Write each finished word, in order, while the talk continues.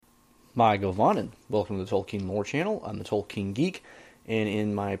Hi, Govanen. Welcome to the Tolkien Lore Channel. I'm the Tolkien Geek, and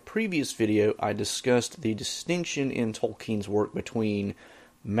in my previous video, I discussed the distinction in Tolkien's work between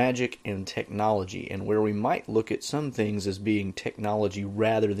magic and technology, and where we might look at some things as being technology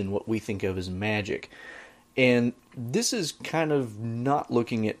rather than what we think of as magic. And this is kind of not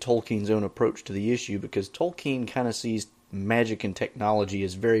looking at Tolkien's own approach to the issue, because Tolkien kind of sees magic and technology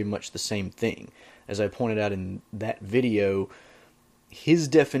as very much the same thing. As I pointed out in that video, his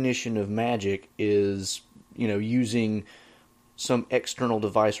definition of magic is, using some external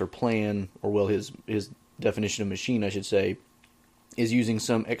device or plan, or well, his definition of machine, I should say, is using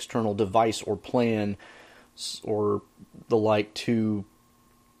some external device or plan or the like to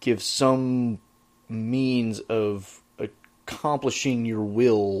give some means of accomplishing your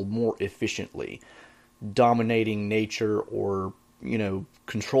will more efficiently, dominating nature or,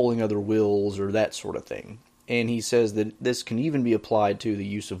 controlling other wills or that sort of thing. And he says that this can even be applied to the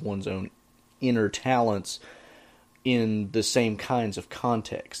use of one's own inner talents in the same kinds of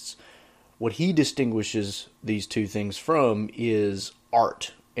contexts. What he distinguishes these two things from is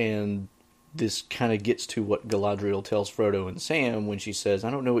art. And this kind of gets to what Galadriel tells Frodo and Sam when she says,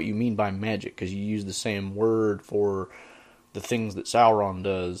 I don't know what you mean by magic, because you use the same word for the things that Sauron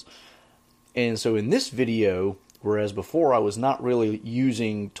does. And so in this video, whereas before I was not really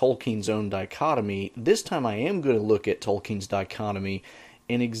using Tolkien's own dichotomy, this time I am going to look at Tolkien's dichotomy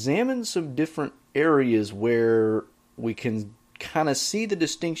and examine some different areas where we can kind of see the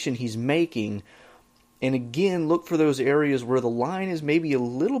distinction he's making, and again look for those areas where the line is maybe a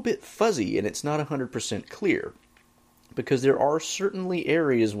little bit fuzzy and it's not 100% clear. Because there are certainly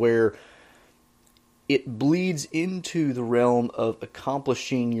areas where it bleeds into the realm of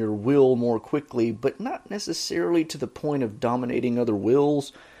accomplishing your will more quickly, but not necessarily to the point of dominating other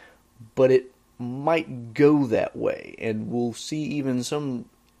wills, but it might go that way. And we'll see even some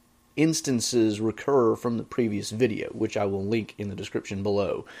instances recur from the previous video, which I will link in the description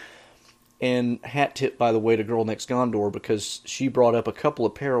below. And hat tip, by the way, to Girl Next Gondor, because she brought up a couple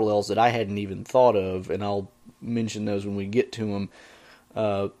of parallels that I hadn't even thought of, and I'll mention those when we get to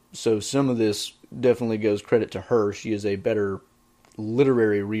them. So some of this definitely goes credit to her. She is a better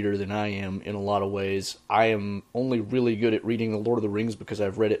literary reader than I am in a lot of ways. I am only really good at reading The Lord of the Rings because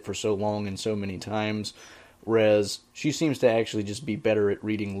I've read it for so long and so many times, whereas she seems to actually just be better at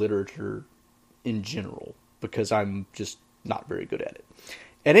reading literature in general because I'm just not very good at it.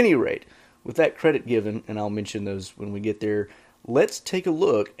 At any rate, with that credit given, and I'll mention those when we get there, let's take a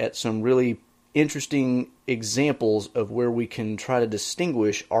look at some really interesting examples of where we can try to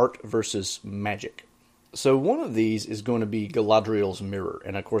distinguish art versus magic. So one of these is going to be Galadriel's mirror,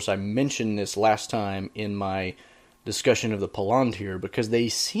 and of course I mentioned this last time in my discussion of the Palantir because they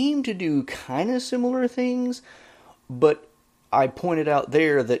seem to do kind of similar things, but I pointed out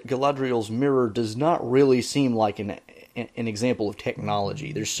there that Galadriel's mirror does not really seem like an example of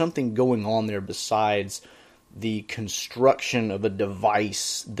technology. There's something going on there besides the construction of a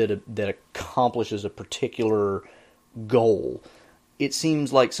device that accomplishes a particular goal. It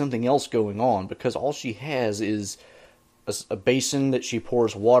seems like something else going on because all she has is a basin that she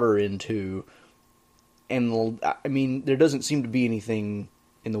pours water into, and I mean there doesn't seem to be anything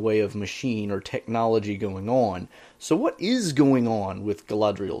in the way of machine or technology going on. So what is going on with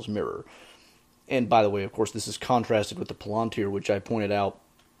Galadriel's mirror? And by the way, of course, this is contrasted with the Palantir, which I pointed out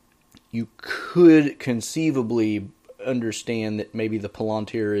you could conceivably understand that maybe the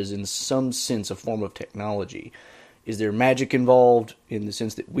Palantir is in some sense a form of technology. Is there magic involved in the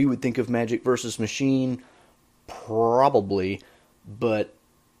sense that we would think of magic versus machine? Probably. But,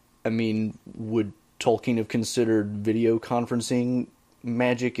 I mean, would Tolkien have considered video conferencing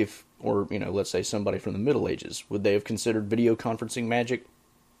magic or let's say somebody from the Middle Ages, would they have considered video conferencing magic?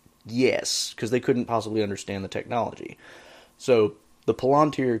 Yes, because they couldn't possibly understand the technology. So the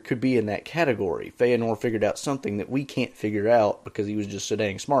Palantir could be in that category. Feanor figured out something that we can't figure out because he was just so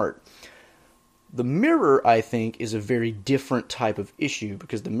dang smart. The mirror, I think, is a very different type of issue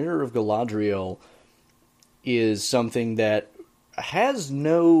because the mirror of Galadriel is something that has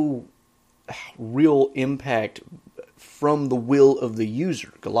no real impact from the will of the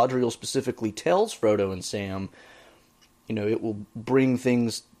user. Galadriel specifically tells Frodo and Sam, it will bring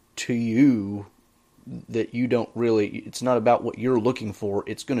things to you that you don't really, it's not about what you're looking for,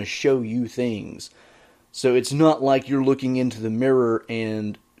 it's going to show you things. So it's not like you're looking into the mirror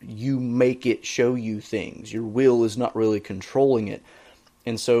and you make it show you things. Your will is not really controlling it.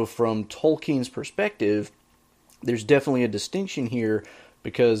 And so from Tolkien's perspective, there's definitely a distinction here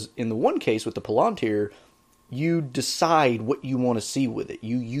because in the one case with the Palantir, you decide what you want to see with it.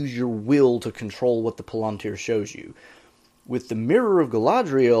 You use your will to control what the Palantir shows you. With the Mirror of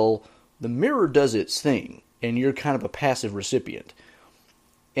Galadriel, The mirror does its thing, and you're kind of a passive recipient.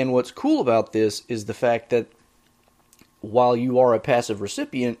 And what's cool about this is the fact that while you are a passive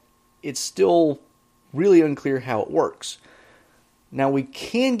recipient, it's still really unclear how it works. Now, we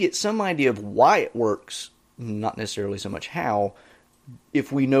can get some idea of why it works, not necessarily so much how,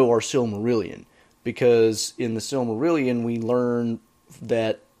 if we know our Silmarillion. Because in the Silmarillion, we learn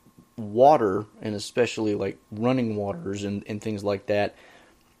that water, and especially like running waters and things like that,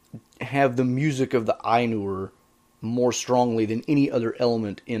 have the music of the Ainur more strongly than any other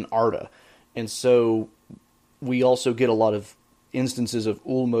element in Arda. And so we also get a lot of instances of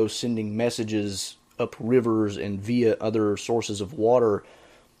Ulmo sending messages up rivers and via other sources of water.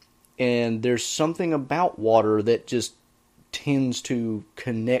 And there's something about water that just tends to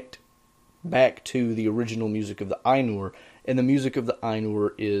connect back to the original music of the Ainur. And the music of the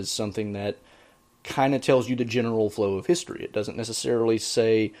Ainur is something that kind of tells you the general flow of history. It doesn't necessarily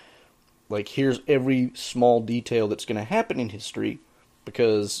say, like, here's every small detail that's going to happen in history,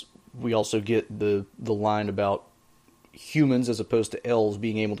 because we also get the line about humans as opposed to elves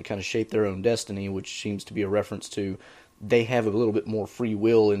being able to kind of shape their own destiny, which seems to be a reference to they have a little bit more free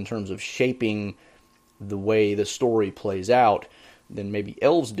will in terms of shaping the way the story plays out than maybe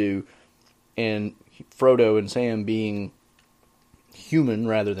elves do. And Frodo and Sam being human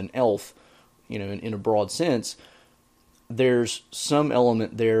rather than elf, in a broad sense, there's some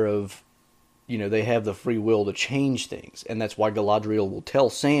element there of, they have the free will to change things. And that's why Galadriel will tell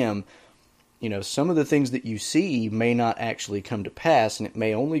Sam, some of the things that you see may not actually come to pass, and it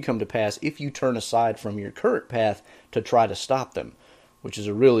may only come to pass if you turn aside from your current path to try to stop them, which is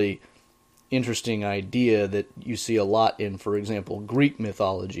a really interesting idea that you see a lot in, for example, Greek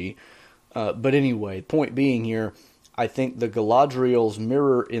mythology. But anyway, point being here, I think the Galadriel's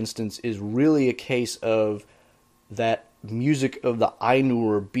mirror instance is really a case of that music of the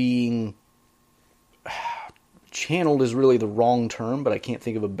Ainur being channeled is really the wrong term, but I can't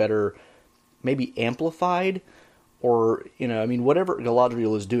think of a better, maybe amplified, or, whatever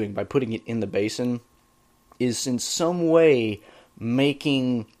Galadriel is doing by putting it in the basin is in some way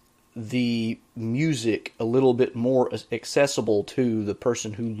making the music a little bit more accessible to the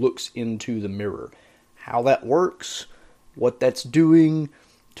person who looks into the mirror. How that works, what that's doing,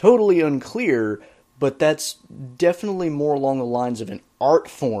 totally unclear, but that's definitely more along the lines of an art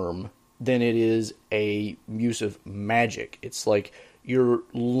form than it is a use of magic. It's like you're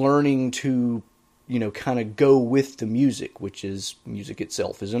learning to, kind of go with the music, which is, music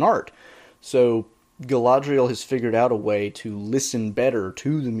itself is an art. So Galadriel has figured out a way to listen better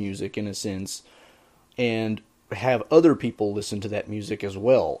to the music, in a sense, and have other people listen to that music as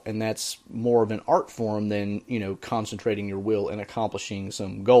well. And that's more of an art form than, concentrating your will and accomplishing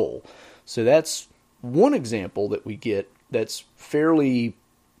some goal. So that's one example that we get that's fairly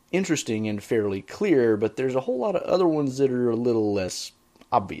interesting and fairly clear, but there's a whole lot of other ones that are a little less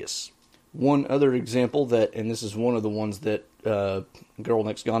obvious. One other example that, and this is one of the ones that Girl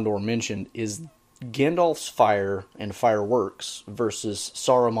Next Gondor mentioned, is Gandalf's fire and fireworks versus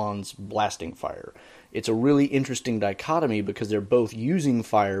Saruman's blasting fire. It's a really interesting dichotomy because they're both using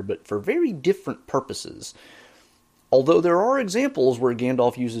fire, but for very different purposes. Although there are examples where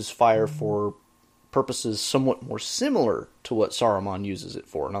Gandalf uses fire for purposes somewhat more similar to what Saruman uses it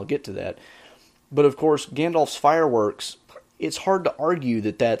for, and I'll get to that. But of course, Gandalf's fireworks, it's hard to argue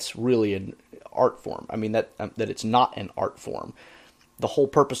that that's really an art form. I mean, that it's not an art form. The whole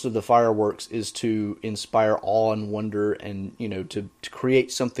purpose of the fireworks is to inspire awe and wonder and, to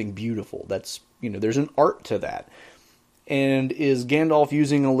create something beautiful. That's, there's an art to that. And is Gandalf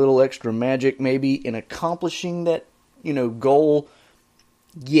using a little extra magic maybe in accomplishing that, goal?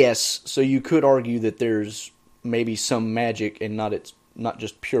 Yes. So you could argue that there's maybe some magic and not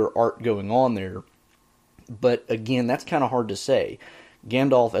just pure art going on there. But again, that's kind of hard to say.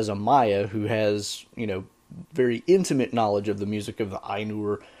 Gandalf as a Maya who has, very intimate knowledge of the music of the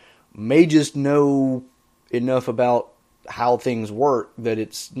Ainur may just know enough about how things work that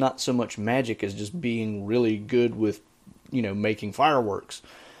it's not so much magic as just being really good with, making fireworks.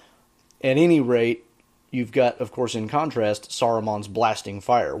 At any rate, you've got, of course, in contrast, Saruman's blasting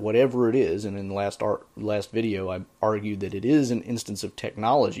fire, whatever it is, and in the last video I argued that it is an instance of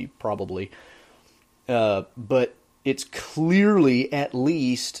technology, probably, but it's clearly at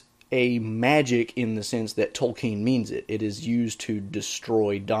least a magic in the sense that Tolkien means it. It is used to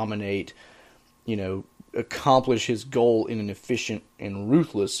destroy, dominate, accomplish his goal in an efficient and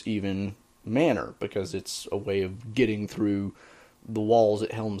ruthless even manner, because it's a way of getting through the walls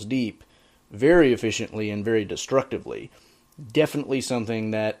at Helm's Deep very efficiently and very destructively. Definitely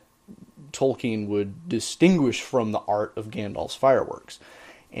something that Tolkien would distinguish from the art of Gandalf's fireworks.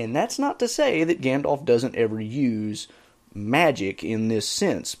 And that's not to say that Gandalf doesn't ever use magic in this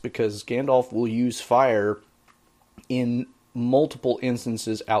sense, because Gandalf will use fire in multiple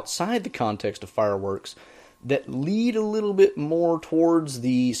instances outside the context of fireworks that lead a little bit more towards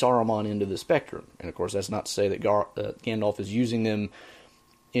the Saruman end of the spectrum. And of course, that's not to say that Gandalf is using them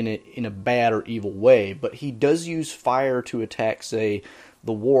in a bad or evil way, but he does use fire to attack, say,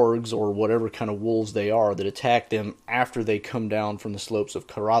 the wargs or whatever kind of wolves they are that attack them after they come down from the slopes of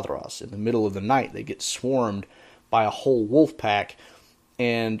Caradhras. In the middle of the night, they get swarmed by a whole wolf pack,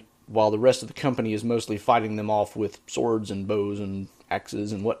 and while the rest of the company is mostly fighting them off with swords and bows and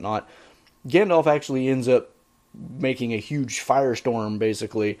axes and whatnot, Gandalf actually ends up making a huge firestorm,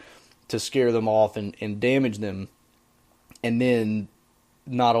 basically, to scare them off and damage them. And then,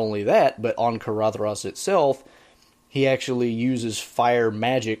 not only that, but on Caradhras itself, he actually uses fire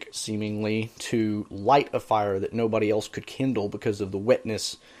magic, seemingly, to light a fire that nobody else could kindle because of the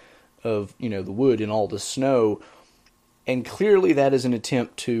wetness of, the wood and all the snow. And clearly that is an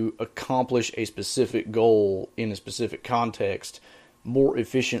attempt to accomplish a specific goal in a specific context more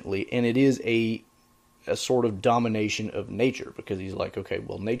efficiently. And it is a sort of domination of nature, because he's like, okay,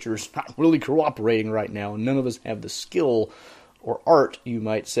 well, nature's not really cooperating right now, and none of us have the skill or art, you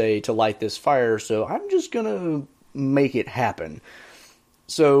might say, to light this fire, so I'm just going to make it happen.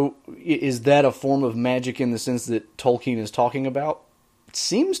 So is that a form of magic in the sense that Tolkien is talking about? It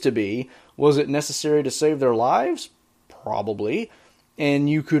seems to be. Was it necessary to save their lives? Probably. And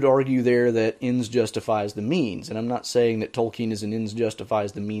you could argue there that ends justifies the means. And I'm not saying that Tolkien is an ends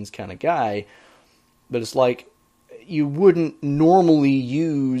justifies the means kind of guy, but it's like you wouldn't normally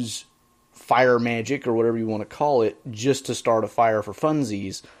use fire magic, or whatever you want to call it, just to start a fire for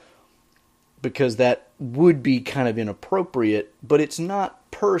funsies, because that would be kind of inappropriate, but it's not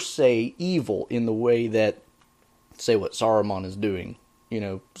per se evil in the way that, say, what Saruman is doing.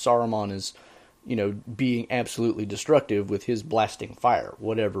 Saruman is, being absolutely destructive with his blasting fire,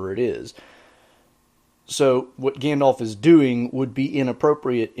 whatever it is. So what Gandalf is doing would be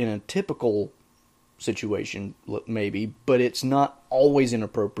inappropriate in a typical situation, maybe, but it's not always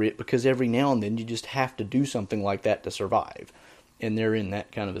inappropriate, because every now and then you just have to do something like that to survive, and they're in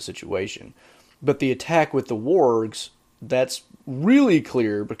that kind of a situation. But the attack with the wargs, that's really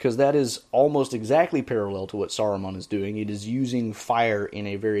clear, because that is almost exactly parallel to what Saruman is doing. It is using fire in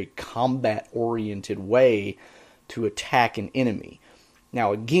a very combat-oriented way to attack an enemy.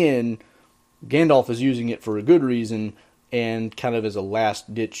 Now again, Gandalf is using it for a good reason, and kind of as a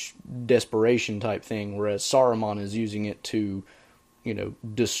last-ditch desperation type thing, whereas Saruman is using it to,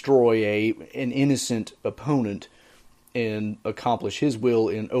 destroy an innocent opponent and accomplish his will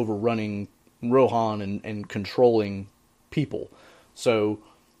in overrunning Rohan and controlling people. So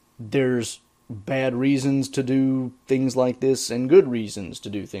there's bad reasons to do things like this and good reasons to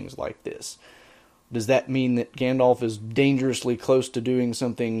do things like this. Does that mean that Gandalf is dangerously close to doing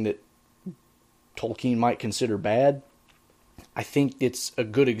something that Tolkien might consider bad? I think it's a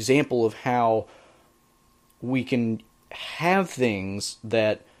good example of how we can have things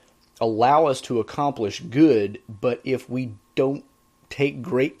that allow us to accomplish good, but if we don't take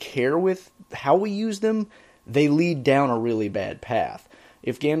great care with how we use them, they lead down a really bad path.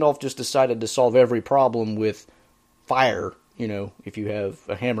 If Gandalf just decided to solve every problem with fire, if you have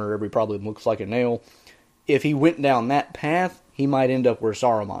a hammer, every problem looks like a nail, if he went down that path, he might end up where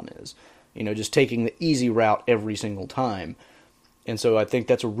Saruman is, just taking the easy route every single time. And so I think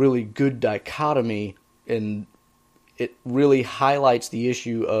that's a really good dichotomy, and it really highlights the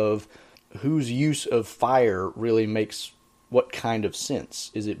issue of whose use of fire really makes what kind of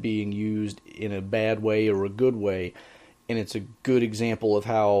sense. Is it being used in a bad way or a good way? And it's a good example of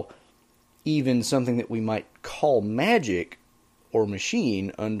how even something that we might call magic or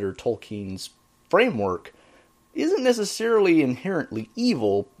machine under Tolkien's framework isn't necessarily inherently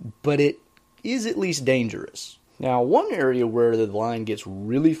evil, but it is at least dangerous. Now, one area where the line gets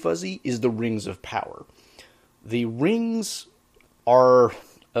really fuzzy is the Rings of Power. The rings are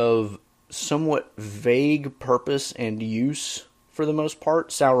of somewhat vague purpose and use for the most part.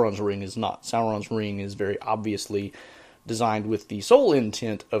 Sauron's ring is not. Sauron's ring is very obviously designed with the sole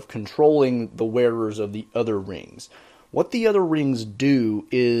intent of controlling the wearers of the other rings. What the other rings do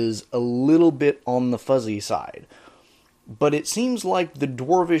is a little bit on the fuzzy side. But it seems like the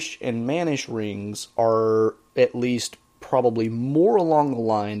Dwarvish and Mannish rings are at least probably more along the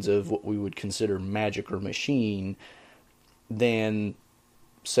lines of what we would consider magic or machine than,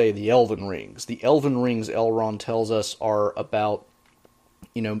 say, the Elven rings. The Elven rings, Elrond tells us, are about,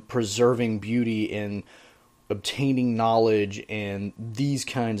 preserving beauty and obtaining knowledge and these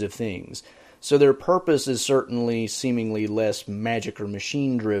kinds of things. So their purpose is certainly seemingly less magic or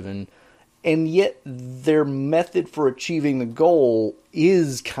machine driven, and yet their method for achieving the goal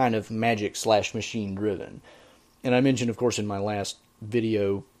is kind of magic / machine driven. And I mentioned, of course, in my last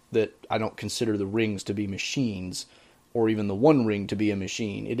video that I don't consider the rings to be machines, or even the One Ring to be a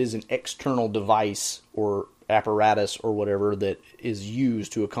machine. It is an external device or apparatus or whatever that is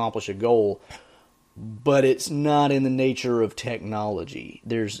used to accomplish a goal, but it's not in the nature of technology.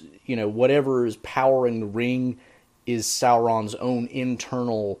 There's, whatever is powering the ring is Sauron's own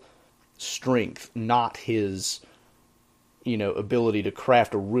internal strength, not his, ability to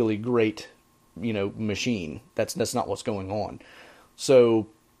craft a really great, machine. That's not what's going on. So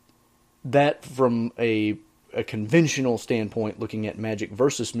that, from a conventional standpoint, looking at magic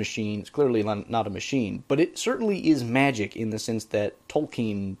versus machine, it's clearly not a machine, but it certainly is magic in the sense that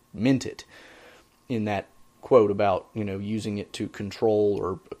Tolkien meant it in that quote about, using it to control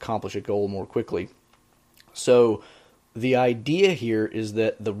or accomplish a goal more quickly. So the idea here is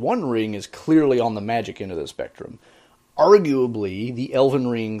that the One Ring is clearly on the magic end of the spectrum. Arguably, the Elven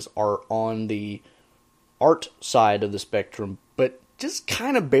Rings are on the art side of the spectrum, but just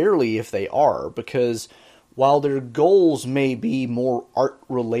kind of barely if they are, because while their goals may be more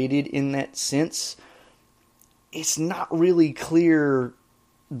art-related in that sense, it's not really clear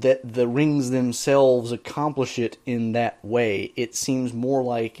that the rings themselves accomplish it in that way. It seems more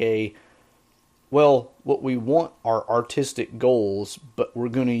like what we want are artistic goals, but we're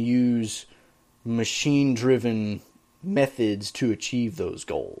going to use machine-driven methods to achieve those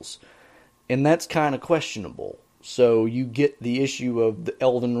goals. And that's kind of questionable. So you get the issue of the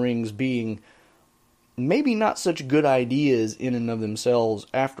Elven Rings being maybe not such good ideas in and of themselves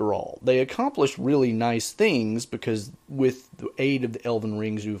after all. They accomplish really nice things because with the aid of the Elven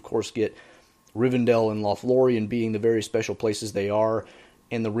Rings, you of course get Rivendell and Lothlorien being the very special places they are,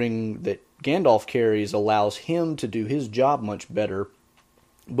 and the ring that Gandalf carries allows him to do his job much better.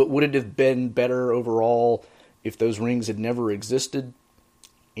 But would it have been better overall if those rings had never existed?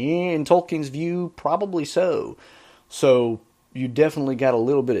 In Tolkien's view, probably so. So you definitely got a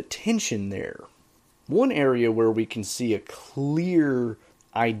little bit of tension there. One area where we can see a clear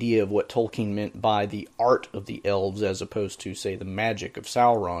idea of what Tolkien meant by the art of the elves as opposed to, say, the magic of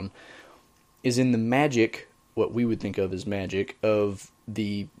Sauron is in the magic, what we would think of as magic, of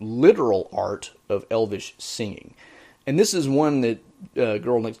the literal art of elvish singing. And this is one that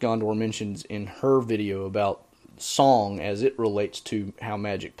Girl Next Gondor mentions in her video about song as it relates to how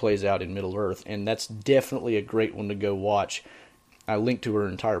magic plays out in Middle-earth, and that's definitely a great one to go watch. I linked to her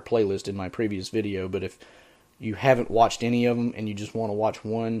entire playlist in my previous video, but if you haven't watched any of them and you just want to watch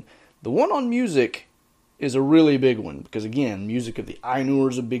one, the one on music is a really big one, because again, music of the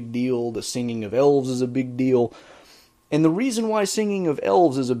Ainur is a big deal, the singing of elves is a big deal, and the reason why singing of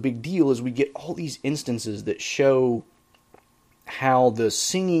elves is a big deal is we get all these instances that show how the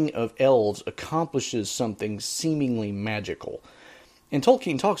singing of elves accomplishes something seemingly magical. And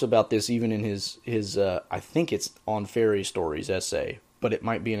Tolkien talks about this even in his I think it's on Fairy Stories essay, but it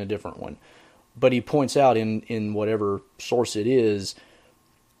might be in a different one. But he points out in whatever source it is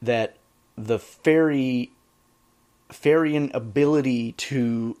that the Fairy Fairyan ability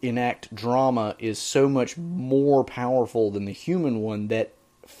to enact drama is so much more powerful than the human one that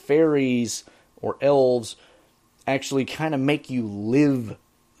fairies or elves actually kind of make you live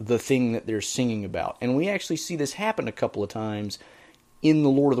the thing that they're singing about. And we actually see this happen a couple of times in the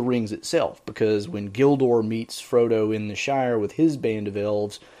Lord of the Rings itself, because when Gildor meets Frodo in the Shire with his band of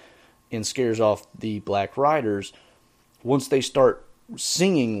elves and scares off the Black Riders, once they start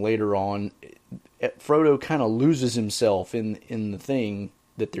singing later on, Frodo kind of loses himself in the thing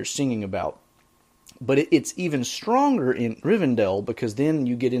that they're singing about. But it's even stronger in Rivendell, because then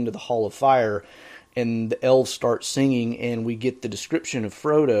you get into the Hall of Fire and the elves start singing, and we get the description of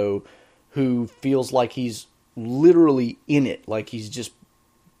Frodo, who feels like he's literally in it, like he's just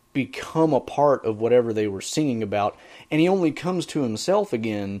become a part of whatever they were singing about, and he only comes to himself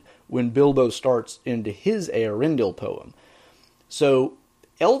again when Bilbo starts into his Eärendil poem. So,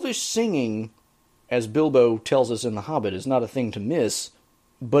 elvish singing, as Bilbo tells us in The Hobbit, is not a thing to miss,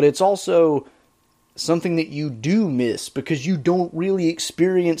 but it's also something that you do miss, because you don't really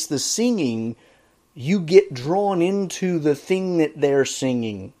experience the singing. You get drawn into the thing that they're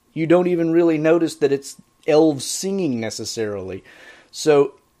singing. You don't even really notice that it's elves singing necessarily.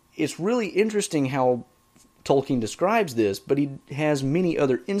 So it's really interesting how Tolkien describes this, but he has many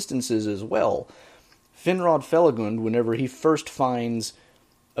other instances as well. Finrod Felagund, whenever he first finds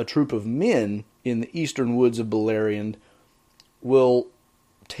a troop of men in the eastern woods of Beleriand, will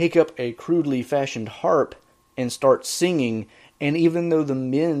take up a crudely fashioned harp and start singing, And even though the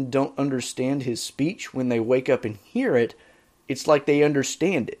men don't understand his speech, when they wake up and hear it, it's like they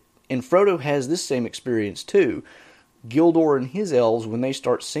understand it. And Frodo has this same experience too. Gildor and his elves, when they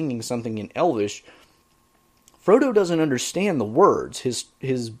start singing something in Elvish, Frodo doesn't understand the words.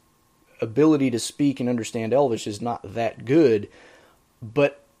 His ability to speak and understand Elvish is not that good,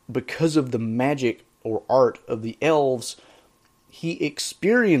 but because of the magic or art of the elves, he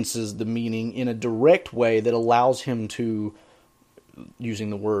experiences the meaning in a direct way that allows him to, using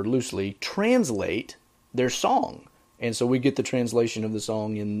the word loosely, translate their song. And so we get the translation of the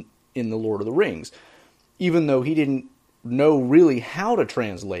song in The Lord of the Rings. Even though he didn't know really how to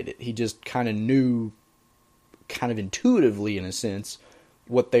translate it, he just kind of knew, kind of intuitively in a sense,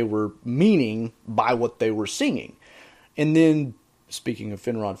 what they were meaning by what they were singing. And then, speaking of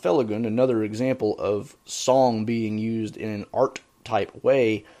Finrod Felagund, another example of song being used in an art-type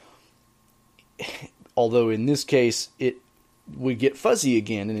way, although in this case it would get fuzzy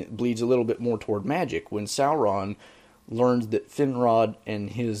again and it bleeds a little bit more toward magic. When Sauron learns that Finrod and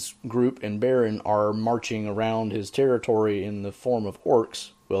his group and Beren are marching around his territory in the form of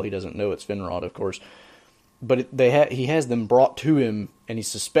orcs, well, he doesn't know it's Finrod, of course, but he has them brought to him, and he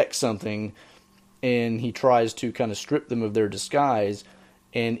suspects something, and he tries to kind of strip them of their disguise,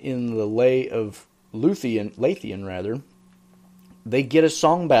 and in the Lay of Lathian, they get a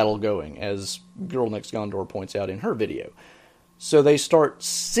song battle going, as Girl Next Gondor points out in her video. So they start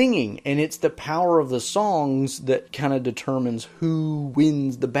singing, and it's the power of the songs that kind of determines who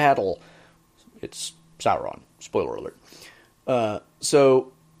wins the battle. It's Sauron. Spoiler alert.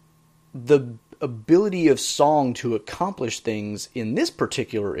 So the ability of song to accomplish things in this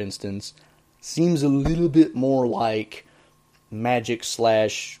particular instance seems a little bit more like magic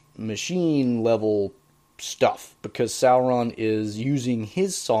 / machine level stuff, because Sauron is using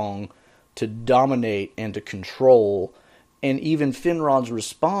his song to dominate and to control. And even Finrod's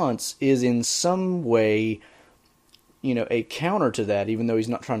response is in some way, a counter to that. Even though he's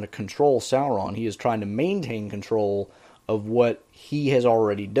not trying to control Sauron, he is trying to maintain control of what he has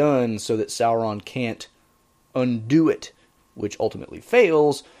already done so that Sauron can't undo it, which ultimately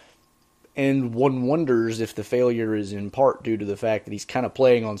fails. And one wonders if the failure is in part due to the fact that he's kind of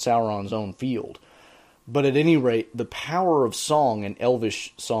playing on Sauron's own field. But at any rate, the power of song, and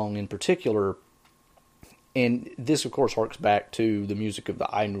Elvish song in particular, and this, of course, harks back to the music of the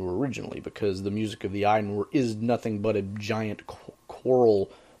Ainur originally, because the music of the Ainur is nothing but a giant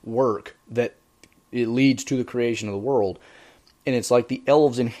choral work that it leads to the creation of the world. And it's like the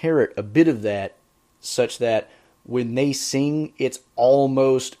elves inherit a bit of that, such that when they sing, it's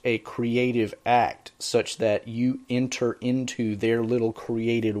almost a creative act, such that you enter into their little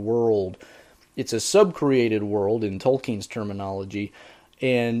created world. It's a sub-created world in Tolkien's terminology,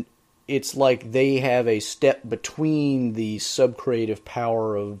 and it's like they have a step between the sub-creative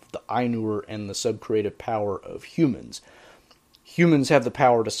power of the Ainur and the sub-creative power of humans. Humans have the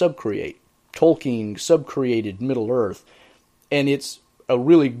power to sub-create. Tolkien sub-created Middle-earth, and it's a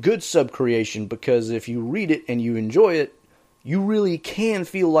really good sub-creation, because if you read it and you enjoy it, you really can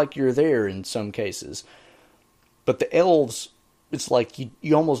feel like you're there in some cases. But the elves, it's like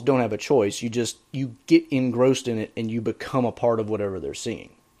you almost don't have a choice. You get engrossed in it and you become a part of whatever they're singing.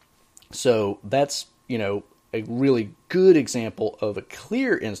 So that's, a really good example of a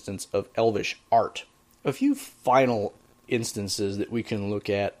clear instance of Elvish art. A few final instances that we can look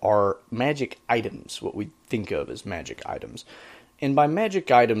at are magic items, what we think of as magic items. And by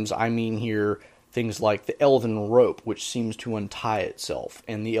magic items, I mean here things like the elven rope, which seems to untie itself,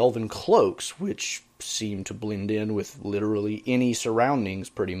 and the elven cloaks, which seem to blend in with literally any surroundings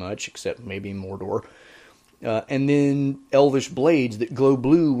pretty much, except maybe Mordor. And then elvish blades that glow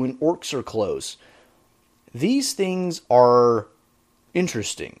blue when orcs are close. These things are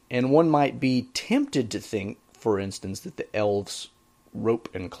interesting, and one might be tempted to think, for instance, that the elves' rope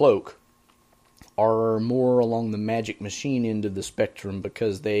and cloak are more along the magic machine end of the spectrum,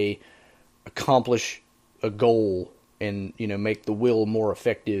 because they accomplish a goal and, make the will more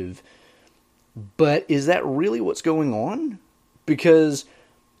effective. But is that really what's going on? Because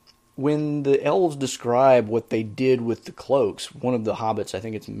when the elves describe what they did with the cloaks, one of the hobbits, I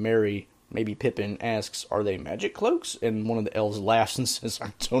think it's Merry, maybe Pippin, asks, "Are they magic cloaks?" And one of the elves laughs and says,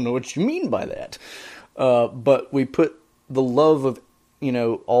 "I don't know what you mean by that." But we put the love of,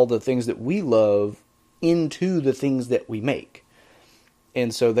 all the things that we love into the things that we make.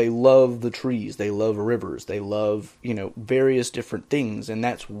 And so they love the trees, they love rivers, they love, various different things, and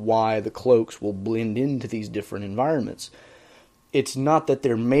that's why the cloaks will blend into these different environments. It's not that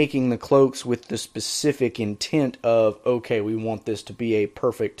they're making the cloaks with the specific intent of, okay, we want this to be a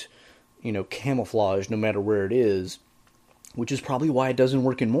perfect, camouflage no matter where it is. which is probably why it doesn't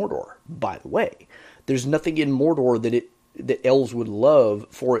work in Mordor, by the way. There's nothing in Mordor that elves would love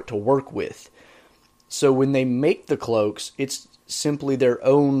for it to work with. So when they make the cloaks, it's simply their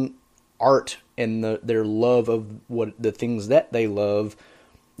own art and their love of what the things that they love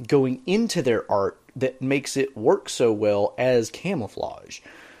going into their art that makes it work so well as camouflage.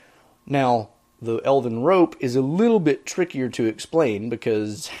 Now, the elven rope is a little bit trickier to explain,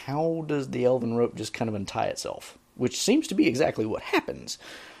 because how does the elven rope just kind of untie itself? Which seems to be exactly what happens.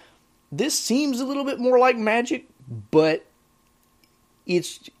 This seems a little bit more like magic, but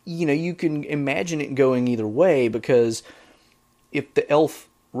it's, you can imagine it going either way, because if the elf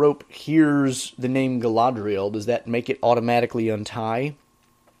rope hears the name Galadriel, does that make it automatically untie?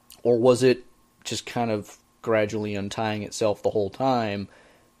 Or was it just kind of gradually untying itself the whole time,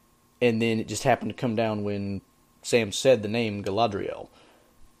 and then it just happened to come down when Sam said the name Galadriel?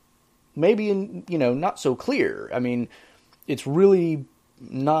 Maybe, not so clear. I mean, it's really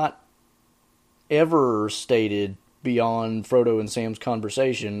not ever stated beyond Frodo and Sam's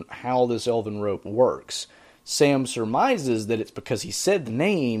conversation how this elven rope works. Sam surmises that it's because he said the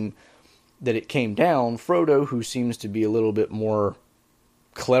name that it came down. Frodo, who seems to be a little bit more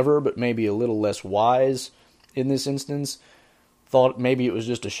clever but maybe a little less wise in this instance, thought maybe it was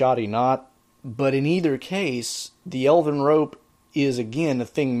just a shoddy knot. But in either case, the elven rope is again a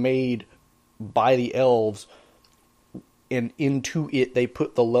thing made by the elves, and into it they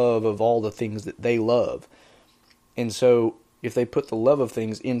put the love of all the things that they love. And so if they put the love of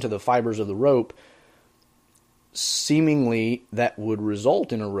things into the fibers of the rope, seemingly that would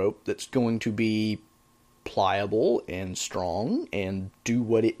result in a rope that's going to be pliable and strong and do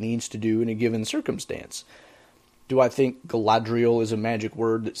what it needs to do in a given circumstance. Do I think Galadriel is a magic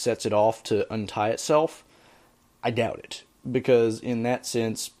word that sets it off to untie itself? I doubt it, because in that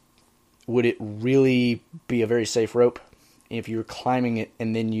sense, would it really be a very safe rope? If you're climbing it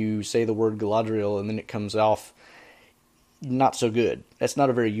and then you say the word Galadriel and then it comes off, not so good. That's not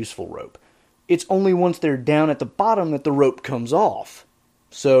a very useful rope. It's only once they're down at the bottom that the rope comes off.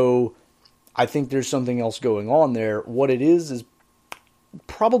 So I think there's something else going on there. What it is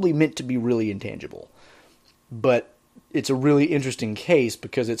probably meant to be really intangible. But it's a really interesting case,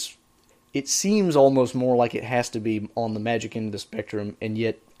 because it seems almost more like it has to be on the magic end of the spectrum, and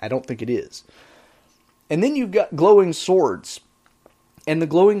yet I don't think it is. And then you've got glowing swords. And the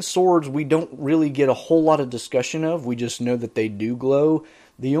glowing swords we don't really get a whole lot of discussion of. We just know that they do glow.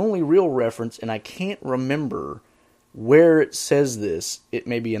 The only real reference, and I can't remember where it says this, it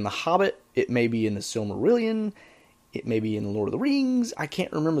may be in The Hobbit, it may be in the Silmarillion, it may be in The Lord of the Rings, I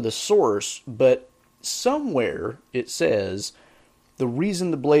can't remember the source, but somewhere it says the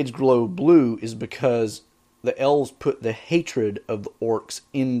reason the blades glow blue is because the elves put the hatred of the orcs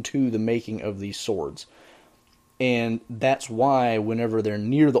into the making of these swords. And that's why whenever they're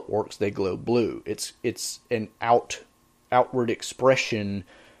near the orcs, they glow blue. It's an outward expression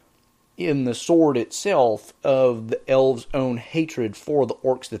in the sword itself of the elves' own hatred for the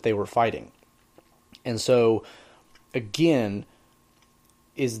orcs that they were fighting. And so, again,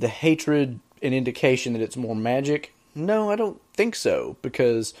 is the hatred an indication that it's more magic? No, I don't think so,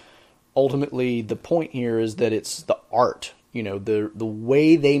 because ultimately the point here is that it's the art. The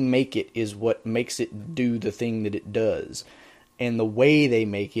way they make it is what makes it do the thing that it does. And the way they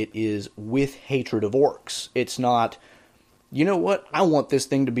make it is with hatred of orcs. It's not, you know what, I want this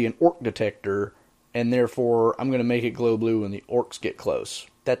thing to be an orc detector, and therefore I'm going to make it glow blue when the orcs get close.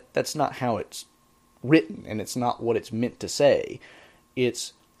 That's not how it's written, and it's not what it's meant to say.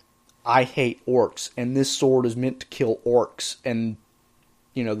 It's, I hate orcs, and this sword is meant to kill orcs, and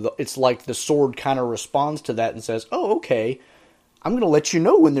it's like the sword kind of responds to that and says, oh, okay, I'm going to let you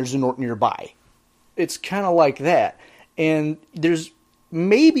know when there's an orc nearby. It's kind of like that. And there's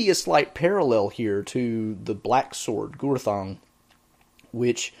maybe a slight parallel here to the black sword, Gurthang,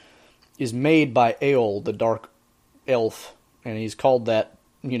 which is made by Eöl, the dark elf, and he's called that,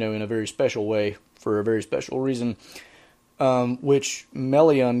 in a very special way, for a very special reason, which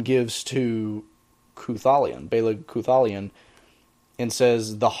Melian gives to Cuthalion, Beleg Cuthalion, and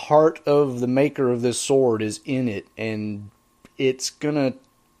says the heart of the maker of this sword is in it, and it's gonna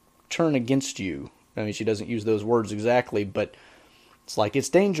turn against you. I mean, she doesn't use those words exactly, but it's like, it's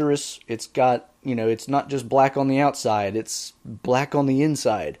dangerous. It's got, it's not just black on the outside, it's black on the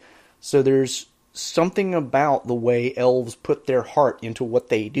inside. So there's something about the way elves put their heart into what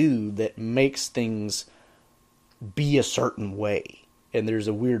they do that makes things be a certain way. And there's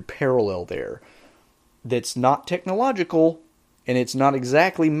a weird parallel there that's not technological, and it's not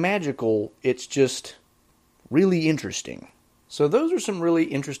exactly magical, it's just really interesting. So those are some really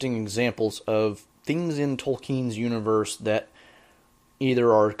interesting examples of things in Tolkien's universe that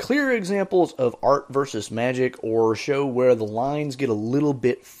either are clear examples of art versus magic or show where the lines get a little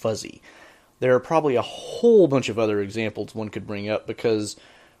bit fuzzy. There are probably a whole bunch of other examples one could bring up, because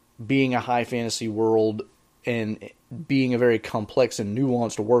being a high fantasy world and being a very complex and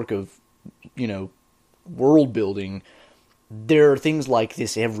nuanced work of, world building, there are things like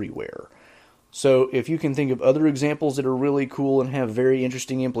this everywhere. So if you can think of other examples that are really cool and have very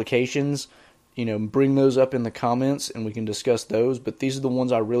interesting implications, bring those up in the comments and we can discuss those. But these are the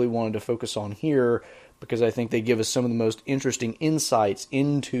ones I really wanted to focus on here, because I think they give us some of the most interesting insights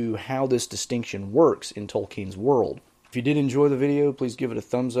into how this distinction works in Tolkien's world. If you did enjoy the video, please give it a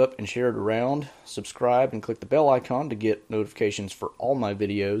thumbs up and share it around. Subscribe and click the bell icon to get notifications for all my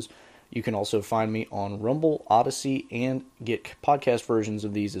videos. You can also find me on Rumble, Odyssey, and get podcast versions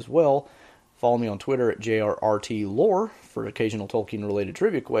of these as well. Follow me on Twitter at JRRTLore for occasional Tolkien-related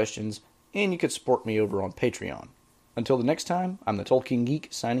trivia questions, and you can support me over on Patreon. Until the next time, I'm the Tolkien Geek,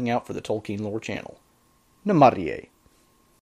 signing out for the Tolkien Lore channel. Namarie.